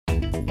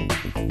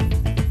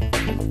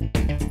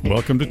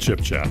Welcome to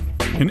Chip Chat,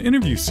 an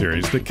interview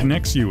series that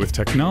connects you with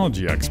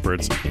technology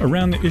experts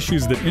around the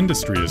issues that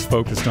industry is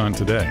focused on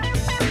today.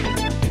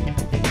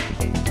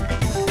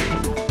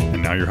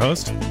 And now your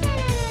host,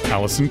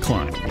 Allison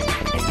Klein.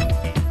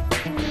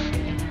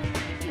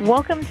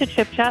 Welcome to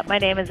Chip Chat. My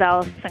name is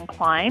Allison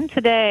Klein.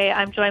 Today,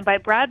 I'm joined by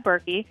Brad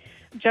Berkey,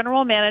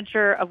 General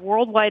Manager of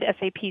Worldwide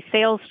SAP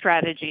Sales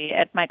Strategy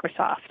at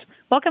Microsoft.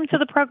 Welcome to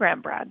the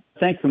program, Brad.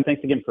 Thanks, and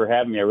thanks again for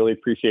having me. I really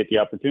appreciate the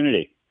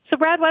opportunity. So,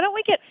 Brad, why don't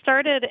we get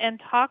started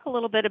and talk a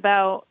little bit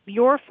about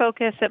your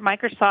focus at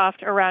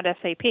Microsoft around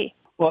SAP?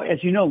 Well,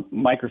 as you know,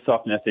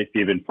 Microsoft and SAP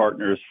have been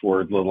partners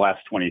for the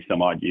last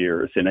 20-some-odd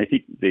years, and I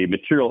think the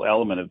material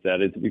element of that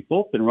is we've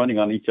both been running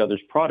on each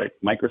other's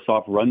product.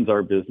 Microsoft runs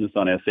our business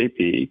on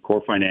SAP,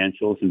 core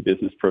financials and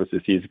business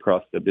processes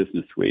across the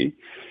business suite,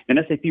 and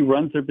SAP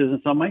runs their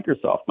business on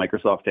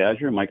Microsoft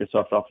Azure, and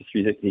Microsoft Office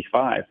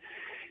 365.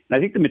 And I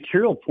think the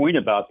material point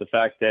about the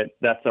fact that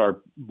that's our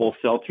both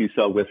sell-to,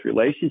 sell-with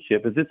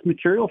relationship is it's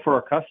material for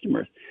our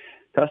customers.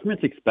 Customers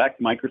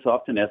expect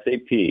Microsoft and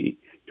SAP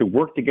to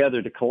work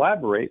together to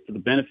collaborate for the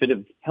benefit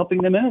of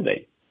helping them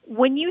innovate.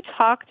 When you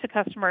talk to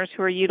customers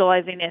who are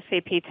utilizing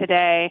SAP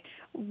today,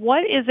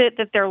 what is it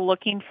that they're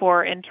looking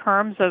for in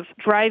terms of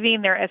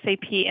driving their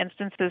SAP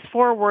instances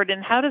forward,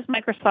 and how does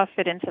Microsoft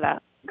fit into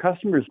that?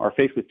 Customers are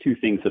faced with two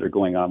things that are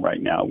going on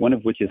right now, one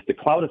of which is the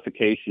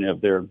cloudification of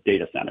their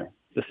data center.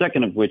 The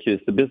second of which is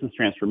the business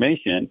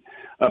transformation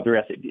of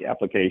their SAP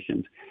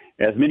applications.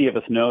 As many of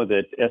us know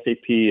that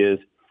SAP is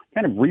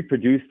kind of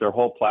reproduced their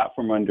whole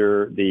platform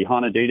under the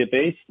HANA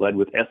database, led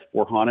with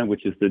S/4HANA,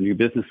 which is the new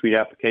business suite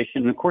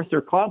application, and of course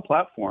their cloud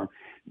platform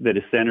that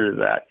is centered to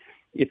that.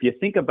 If you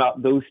think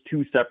about those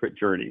two separate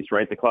journeys,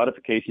 right, the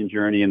cloudification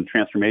journey and the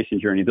transformation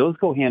journey, those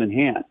go hand in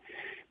hand.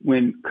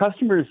 When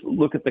customers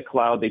look at the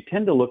cloud, they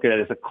tend to look at it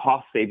as a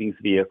cost savings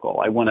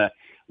vehicle. I want to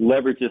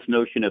leverage this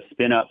notion of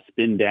spin up,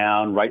 spin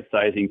down, right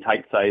sizing,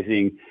 tight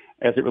sizing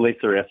as it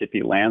relates to their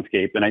SAP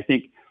landscape. And I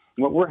think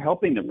what we're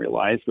helping them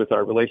realize with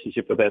our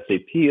relationship with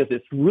SAP is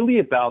it's really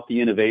about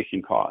the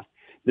innovation cost,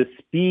 the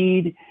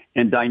speed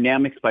and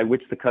dynamics by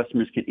which the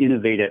customers can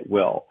innovate at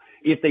will.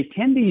 If they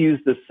tend to use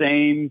the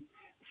same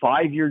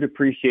 5-year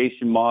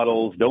depreciation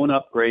models, don't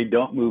upgrade,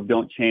 don't move,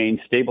 don't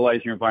change,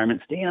 stabilize your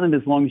environment, stay on it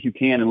as long as you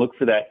can and look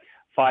for that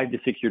 5 to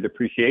 6 year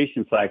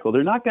depreciation cycle,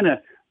 they're not going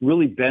to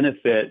really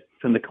benefit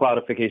from the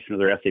cloudification of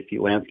their SAP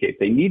landscape.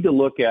 They need to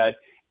look at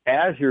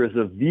Azure as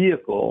a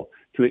vehicle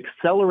to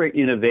accelerate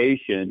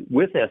innovation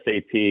with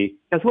SAP,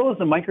 as well as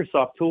the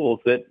Microsoft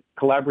tools that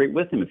collaborate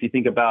with them. If you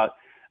think about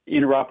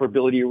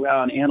interoperability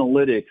around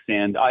analytics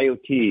and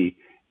IoT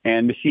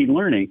and machine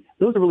learning,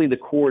 those are really the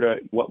core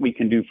to what we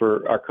can do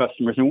for our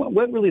customers and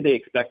what really they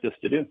expect us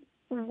to do.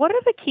 What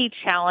are the key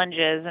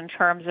challenges in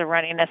terms of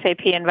running an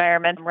SAP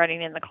environment,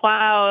 running in the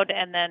cloud?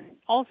 And then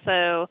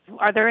also,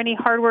 are there any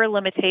hardware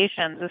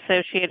limitations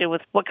associated with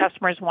what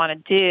customers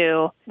want to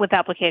do with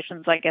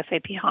applications like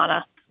SAP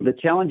HANA? The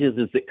challenge is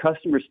that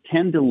customers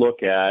tend to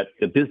look at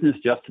the business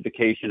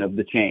justification of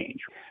the change,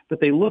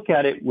 but they look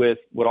at it with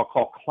what I'll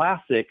call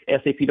classic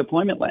SAP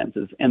deployment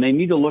lenses, and they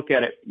need to look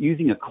at it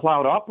using a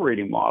cloud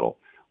operating model,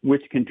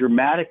 which can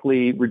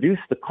dramatically reduce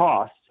the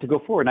cost to go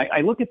forward. And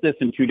I look at this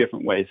in two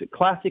different ways.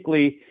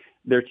 Classically,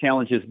 their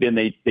challenge has been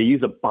they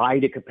use a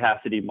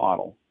buy-to-capacity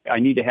model. I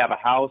need to have a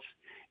house,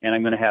 and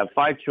I'm going to have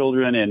 5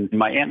 children and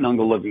my aunt and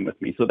uncle living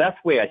with me. So that's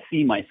the way I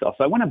see myself.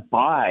 So I want to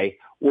buy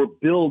or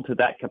build to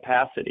that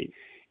capacity.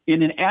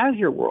 In an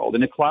Azure world,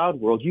 in a cloud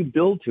world, you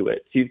build to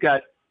it. So you've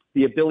got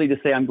the ability to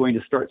say, I'm going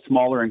to start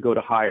smaller and go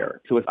to higher.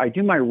 So if I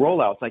do my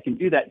rollouts, I can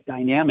do that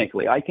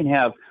dynamically. I can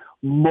have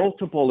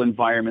multiple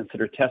environments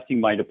that are testing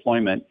my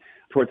deployment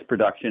towards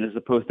production as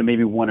opposed to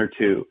maybe 1 or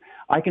 2.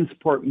 I can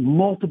support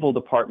multiple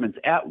departments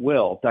at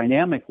will,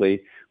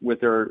 dynamically,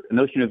 with their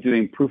notion of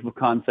doing proof of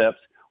concepts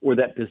or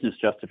that business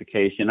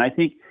justification. I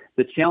think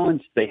the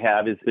challenge they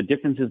have is the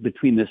differences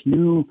between this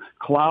new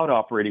cloud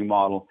operating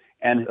model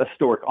and a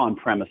historic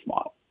on-premise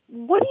model.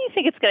 What do you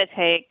think it's going to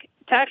take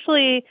to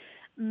actually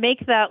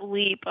make that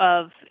leap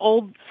of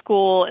old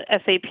school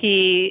SAP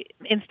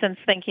instance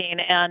thinking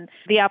and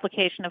the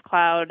application of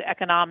cloud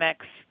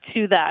economics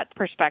to that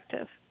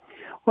perspective?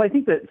 Well, I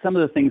think that some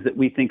of the things that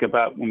we think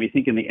about when we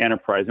think in the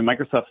enterprise, and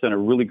Microsoft's done a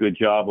really good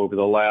job over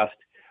the last,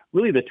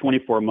 really the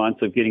 24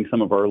 months of getting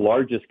some of our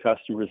largest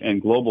customers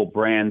and global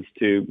brands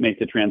to make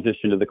the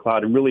transition to the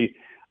cloud and really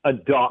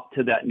adopt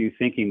to that new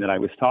thinking that I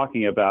was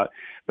talking about.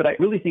 But I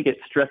really think it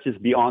stretches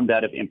beyond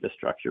that of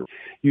infrastructure.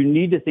 You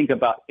need to think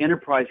about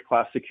enterprise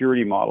class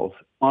security models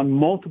on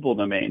multiple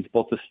domains,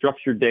 both the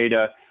structured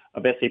data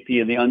of SAP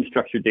and the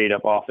unstructured data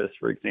of Office,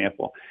 for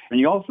example.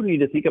 And you also need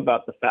to think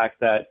about the fact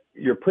that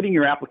you're putting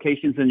your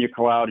applications in your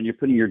cloud and you're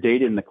putting your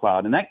data in the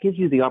cloud. And that gives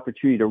you the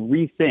opportunity to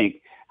rethink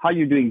how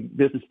you're doing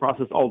business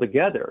process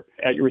altogether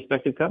at your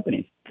respective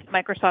companies.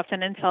 Microsoft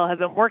and Intel have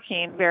been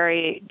working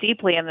very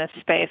deeply in this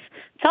space.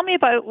 Tell me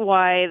about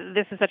why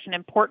this is such an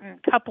important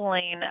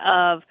coupling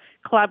of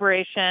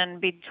collaboration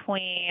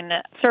between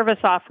service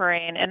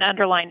offering and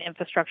underlying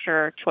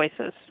infrastructure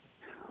choices.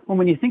 Well,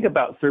 when you think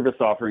about service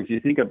offerings, you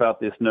think about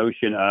this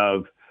notion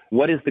of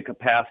what is the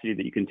capacity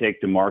that you can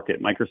take to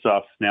market?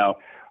 Microsoft's now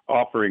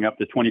offering up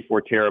to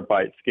 24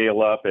 terabyte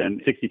scale up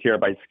and 60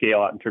 terabyte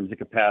scale out in terms of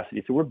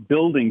capacity. So we're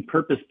building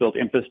purpose-built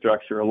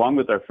infrastructure along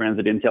with our friends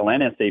at Intel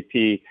and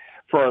SAP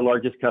for our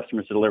largest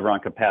customers to deliver on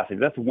capacity.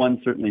 That's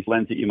one certainly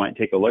lens that you might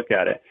take a look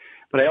at it.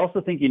 But I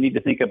also think you need to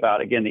think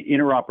about, again, the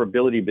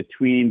interoperability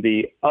between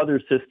the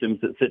other systems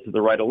that sit to the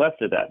right or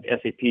left of that.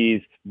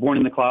 SAP's born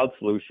in the cloud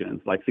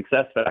solutions like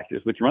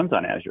SuccessFactors, which runs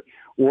on Azure.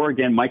 Or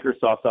again,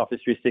 Microsoft's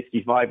Office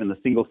 365 and the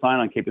single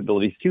sign-on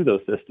capabilities to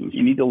those systems.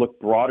 You need to look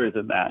broader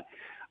than that.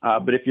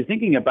 But if you're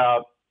thinking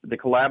about the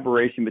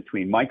collaboration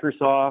between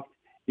Microsoft,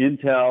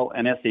 Intel,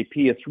 and SAP,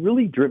 it's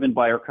really driven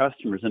by our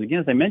customers. And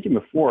again, as I mentioned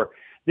before,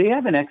 they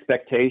have an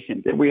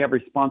expectation that we have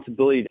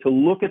responsibility to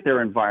look at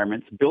their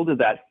environments, build to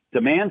that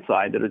demand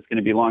side that it's going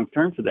to be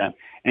long-term for them,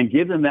 and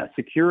give them that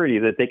security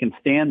that they can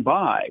stand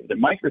by, that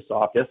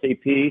Microsoft,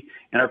 SAP,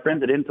 and our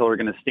friends at Intel are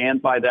going to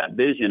stand by that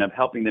vision of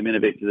helping them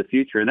innovate to the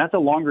future. And that's a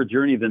longer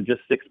journey than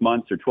just 6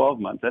 months or 12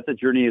 months. That's a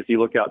journey as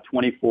you look out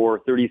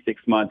 24,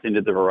 36 months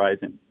into the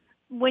horizon.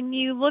 When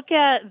you look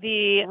at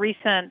the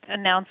recent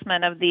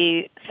announcement of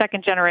the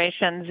second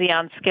generation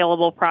Xeon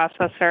Scalable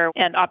processor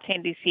and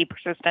Optane DC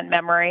persistent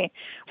memory,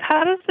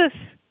 how does this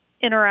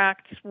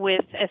interact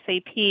with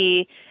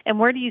SAP, and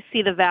where do you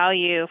see the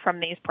value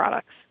from these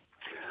products?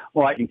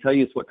 Well, I can tell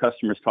you it's what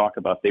customers talk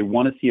about. They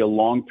want to see a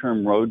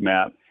long-term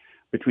roadmap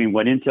between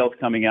what Intel's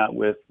coming out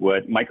with,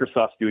 what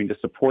Microsoft's doing to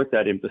support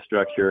that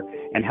infrastructure,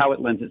 and how it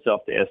lends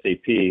itself to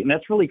SAP. And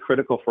that's really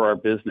critical for our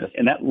business.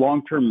 And that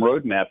long-term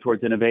roadmap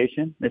towards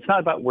innovation, it's not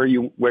about where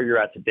you're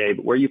at today,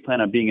 but where you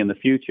plan on being in the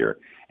future,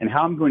 and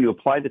how I'm going to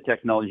apply the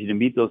technology to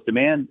meet those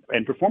demand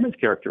and performance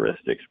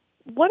characteristics.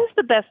 What is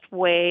the best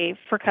way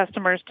for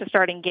customers to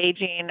start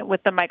engaging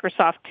with the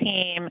Microsoft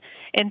team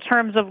in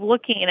terms of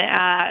looking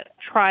at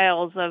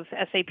trials of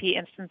SAP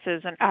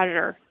instances in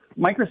Azure?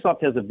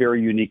 Microsoft has a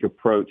very unique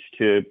approach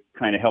to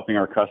kind of helping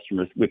our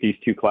customers with these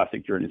two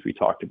classic journeys we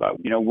talked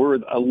about. You know, we're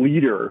a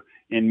leader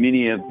in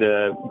many of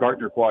the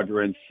Gartner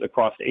quadrants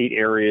across 8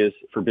 areas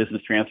for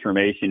business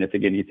transformation. If,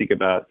 again, you think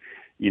about,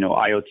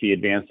 IoT,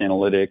 advanced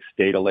analytics,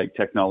 data lake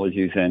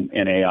technologies, and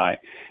AI.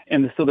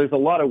 And so there's a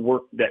lot of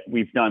work that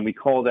we've done. We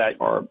call that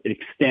our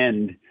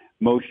extend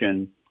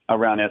motion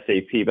around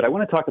SAP. But I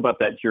want to talk about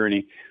that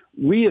journey.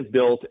 We have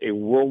built a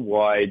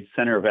worldwide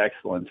center of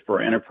excellence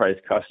for enterprise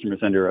customers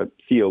under a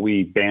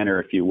COE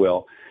banner, if you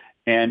will.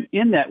 And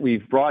in that,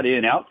 we've brought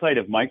in outside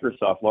of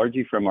Microsoft,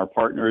 largely from our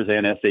partners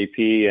and SAP,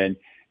 and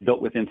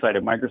built with inside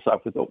of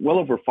Microsoft with well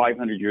over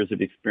 500 years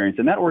of experience.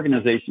 And that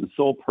organization's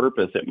sole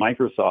purpose at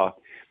Microsoft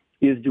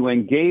is to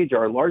engage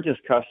our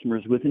largest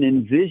customers with an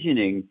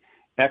envisioning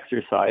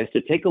exercise to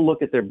take a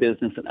look at their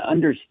business and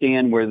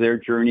understand where their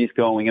journey is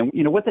going and,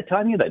 what the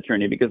timing of that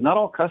journey, because not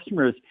all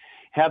customers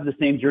have the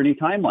same journey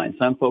timeline.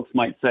 Some folks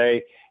might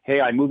say,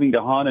 hey, I'm moving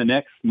to HANA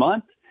next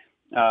month,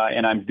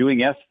 and I'm doing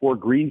S4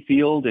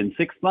 Greenfield in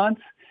 6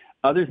 months.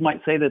 Others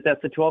might say that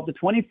that's a 12 to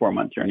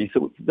 24-month journey.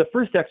 So the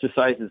first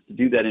exercise is to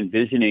do that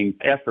envisioning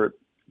effort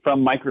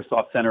from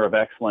Microsoft Center of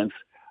Excellence,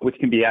 which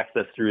can be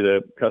accessed through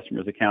the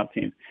customer's account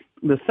team.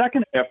 The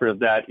second effort of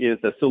that is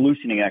a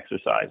solutioning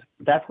exercise.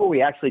 That's where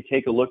we actually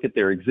take a look at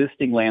their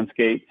existing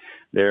landscape,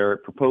 their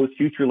proposed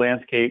future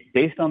landscape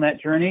based on that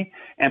journey,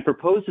 and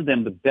propose to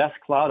them the best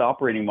cloud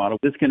operating model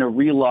that's going to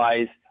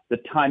realize the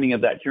timing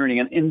of that journey.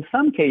 And in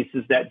some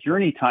cases, that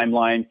journey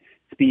timeline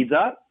speeds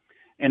up.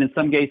 And in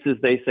some cases,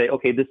 they say,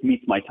 okay, this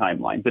meets my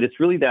timeline. But it's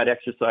really that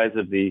exercise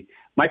of the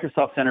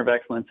Microsoft Center of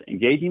Excellence,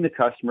 engaging the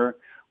customer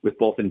with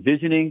both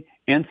envisioning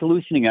and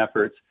solutioning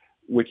efforts,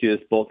 which is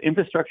both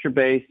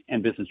infrastructure-based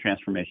and business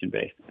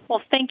transformation-based.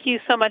 Well, thank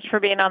you so much for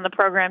being on the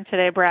program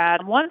today,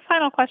 Brad. One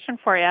final question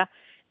for you.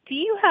 Do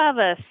you have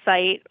a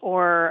site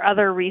or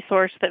other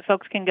resource that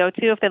folks can go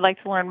to if they'd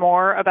like to learn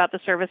more about the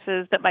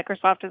services that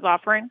Microsoft is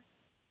offering?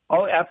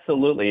 Oh,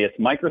 absolutely. It's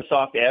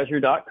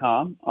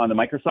MicrosoftAzure.com on the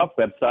Microsoft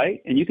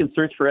website, and you can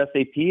search for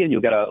SAP, and you'll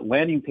get a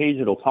landing page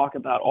that'll talk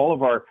about all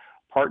of our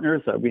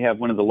partners. We have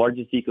one of the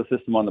largest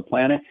ecosystem on the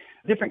planet.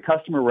 Different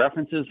customer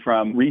references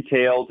from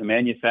retail to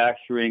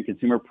manufacturing,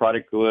 consumer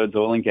product goods,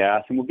 oil and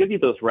gas. And we'll give you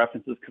those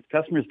references because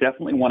customers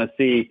definitely want to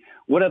see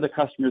what other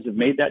customers have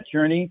made that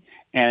journey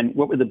and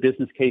what were the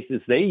business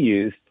cases they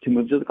used to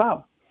move to the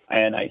cloud.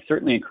 And I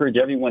certainly encourage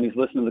everyone who's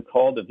listening to the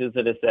call to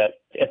visit us at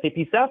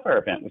SAP Sapphire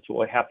event, which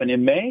will happen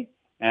in May.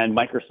 And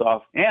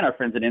Microsoft and our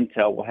friends at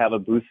Intel will have a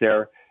booth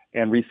there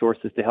and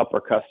resources to help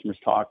our customers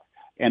talk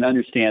and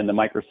understand the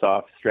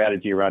Microsoft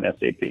strategy around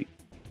SAP.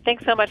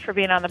 Thanks so much for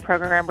being on the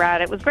program,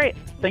 Brad. It was great.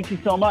 Thank you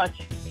so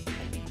much.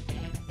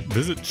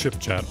 Visit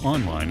ChipChat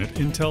online at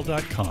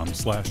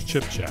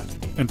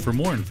intel.com/chipchat. And for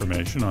more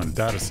information on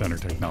data center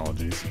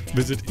technologies,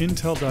 visit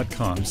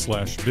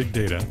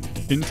intel.com/bigdata,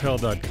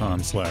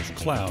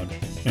 intel.com/cloud,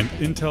 and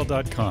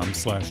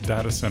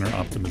intel.com/data center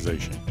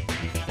optimization.